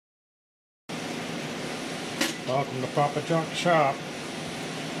Welcome to Papa Junk Shop.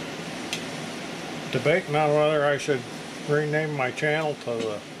 Debating on whether I should rename my channel to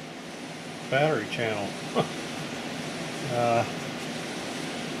the battery channel.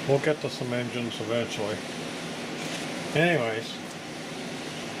 We'll get to some engines eventually. Anyways,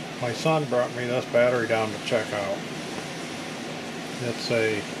 my son brought me this battery down to check out. It's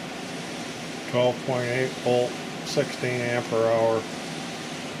a 12.8 volt 16 ampere hour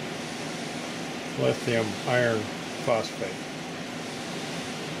lithium iron phosphate,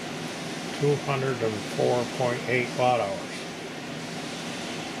 204.8 watt hours.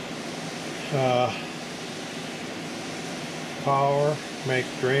 Power, make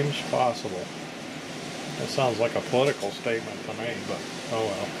dreams possible. That sounds like a political statement to me, but oh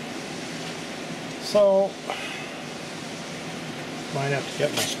well. So, might have to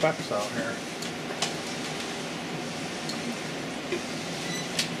get my specs out here. It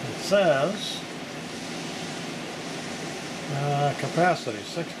says capacity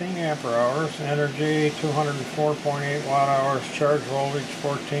 16 ampere hours, energy 204.8 watt hours, charge voltage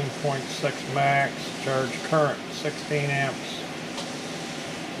 14.6 max, charge current 16 amps,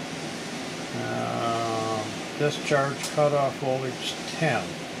 discharge cutoff voltage 10,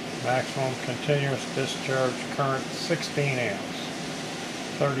 maximum continuous discharge current 16 amps,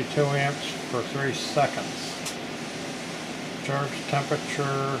 32 amps for 3 seconds. Charge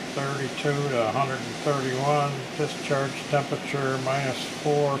temperature 32 to 131, discharge temperature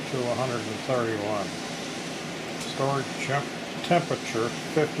 -4 to 131, storage temperature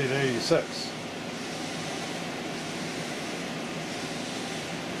 50 to 86.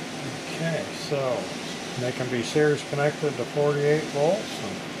 Okay, so they can be series connected to 48 volts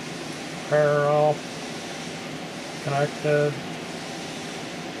and parallel connected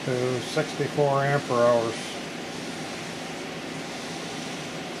to 64 ampere hours.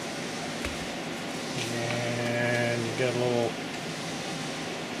 Get a little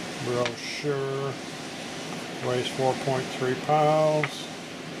brochure, weighs 4.3 pounds.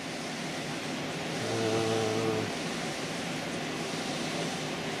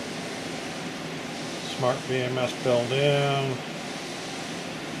 Smart BMS built in,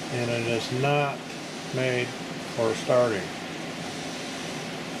 and it is not made for starting.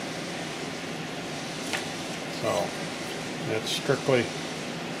 So it's strictly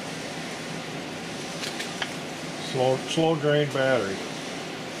slow drain battery.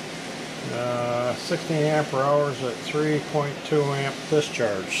 16 ampere hours at 3.2 amp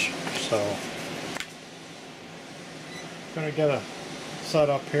discharge. So gonna get a set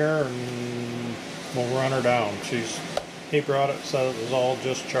up here and we'll run her down. He brought it, said it was all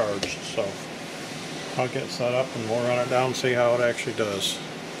just charged, so I'll get set up and we'll run it down and see how it actually does.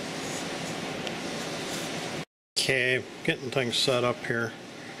 Okay, getting things set up here.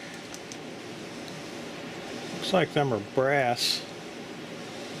 Looks like them are brass.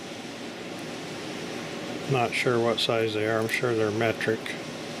 Not sure what size they are. I'm sure they're metric.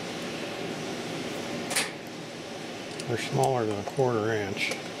 They're smaller than a 1/4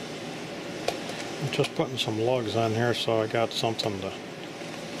 inch. I'm just putting some lugs on here so I got something to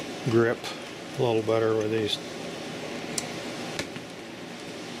grip a little better with these.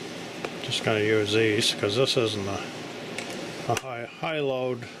 Just gonna use these because this isn't a high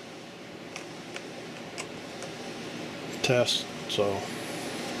load test, so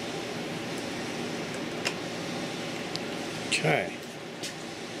okay.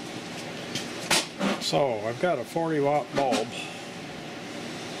 So I've got a 40 watt bulb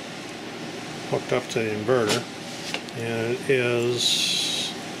hooked up to the inverter, and it is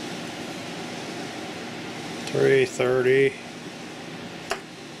 330,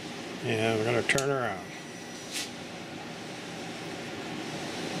 and we're going to turn around.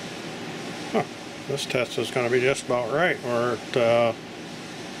 This test is going to be just about right. We're at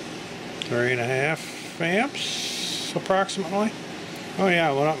 3.5 amps approximately. Oh yeah,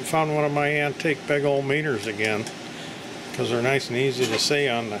 I went up and found one of my antique big old meters again, because they're nice and easy to see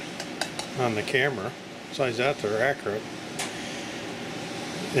on the camera. Besides that, they're accurate,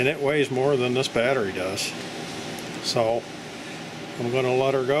 and it weighs more than this battery does. So I'm going to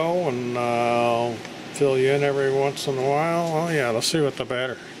let her go, and I'll fill you in every once in a while. Oh yeah, let's see what the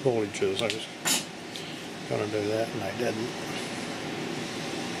battery voltage is. I was going to do that and I didn't.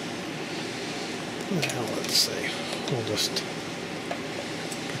 Now let's see. We'll just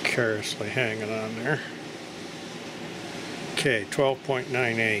precariously hang it on there. Okay,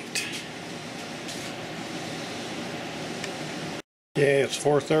 12.98. Yeah, it's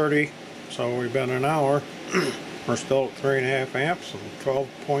 4:30, so we've been an hour. We're still at 3.5 amps and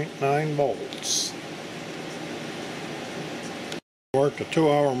 12.9 volts. Worked a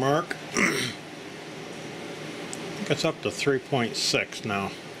 2-hour mark. it's up to 3.6 now.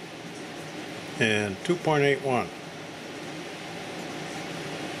 And 2.81.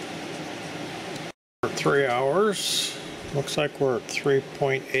 For 3 hours, looks like we're at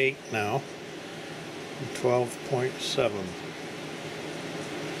 3.8 now. 12.7.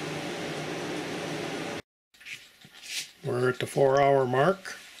 We're at the 4-hour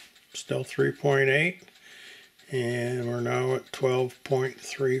mark, still 3.8, and we're now at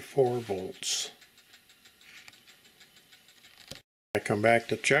 12.34 volts. I come back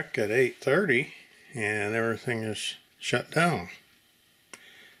to check at 8:30 and everything is shut down.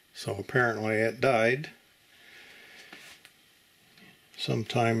 So apparently it died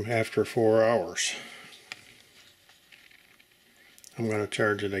sometime after 4 hours. I'm going to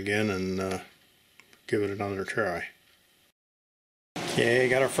charge it again and give it another try. Okay,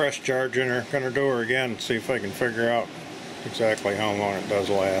 got a fresh charge in her. Gonna do her again, see if I can figure out exactly how long it does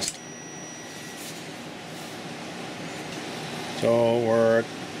last. So we're at,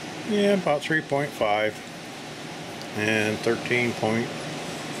 about 3.5 and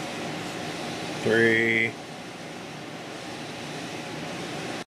 13.3.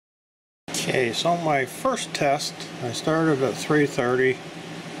 Okay, so my first test, I started at 3:30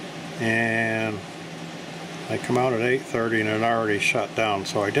 and I come out at 8:30 and it already shut down,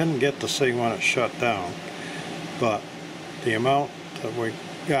 so I didn't get to see when it shut down, but the amount that we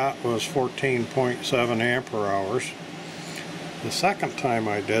got was 14.7 ampere hours. The second time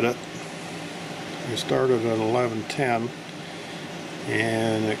I did it, I started at 11:10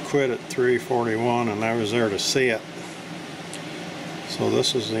 and it quit at 3:41 and I was there to see it. So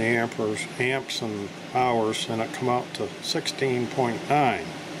this is the amps and hours, and it come out to 16.9.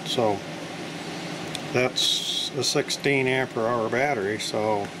 So that's a 16 ampere hour battery,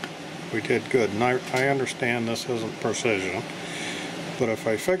 so we did good. And I understand this isn't precision, but if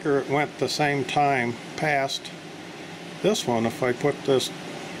I figure it went the same time past this one, if I put this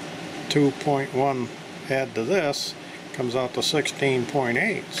 2.1 add to this, comes out to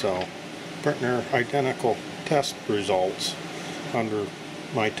 16.8. So pretty near identical test results under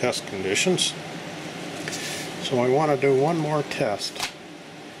my test conditions. So I want to do one more test,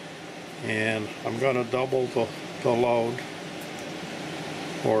 and I'm going to double the load,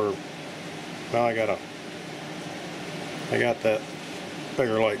 or well, I got that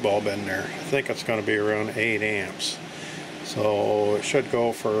bigger light bulb in there. I think it's going to be around 8 amps, so it should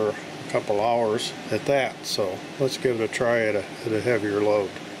go for a couple hours at that. So let's give it a try at a heavier load,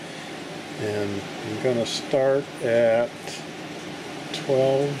 and I'm going to start at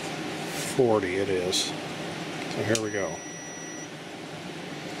 1240 it is. So here we go.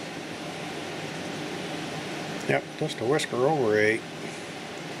 Yep, just a whisker over 8.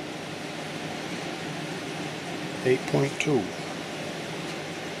 8.2.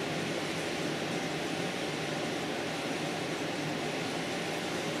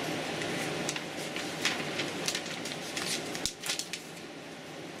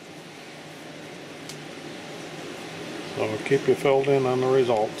 So we'll keep you filled in on the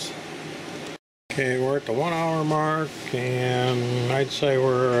results. Okay, we're at the 1 hour mark, and I'd say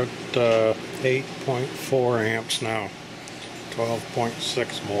we're at 8.4 amps now,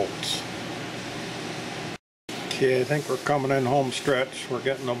 12.6 volts. Okay, I think we're coming in home stretch. We're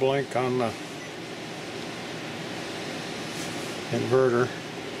getting a blink on the inverter,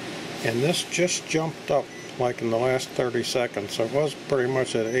 and this just jumped up like in the last 30 seconds. So it was pretty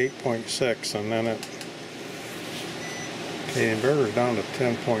much at 8.6, and then it, the inverter's down to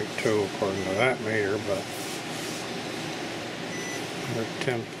 10.2 according to that meter, but we're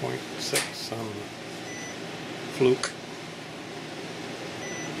 10.6 on the fluke.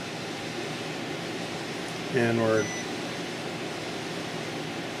 And we're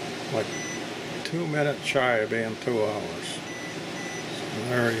like 2 minutes shy of being 2 hours. So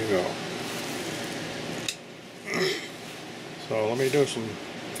there you go. So let me do some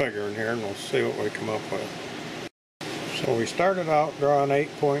figuring here and we'll see what we come up with. So we started out drawing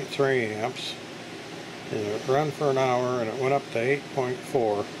 8.3 amps, and it ran for an hour and it went up to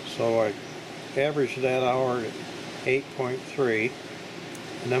 8.4. So I averaged that hour at 8.3,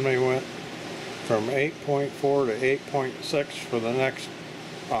 and then we went from 8.4 to 8.6 for the next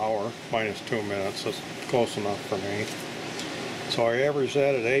hour, minus 2 minutes. That's close enough for me. So I averaged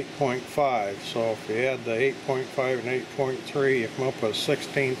that at 8.5. So if you add the 8.5 and 8.3, you come up with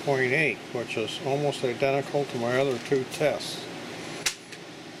 16.8, which is almost identical to my other two tests.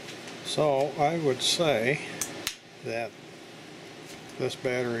 So I would say that this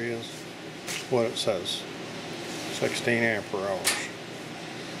battery is what it says, 16 ampere hours.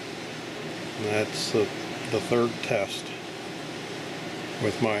 And that's the third test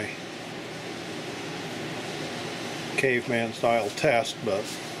with my caveman style test, but I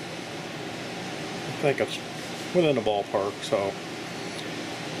think it's within the ballpark. So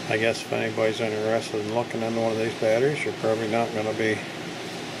I guess if anybody's interested in looking into one of these batteries, you're probably not going to be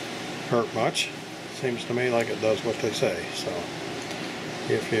hurt much. Seems to me like it does what they say. So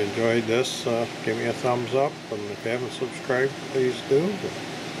if you enjoyed this, give me a thumbs up, and if you haven't subscribed, please do.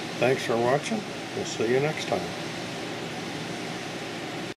 Thanks for watching. We'll see you next time.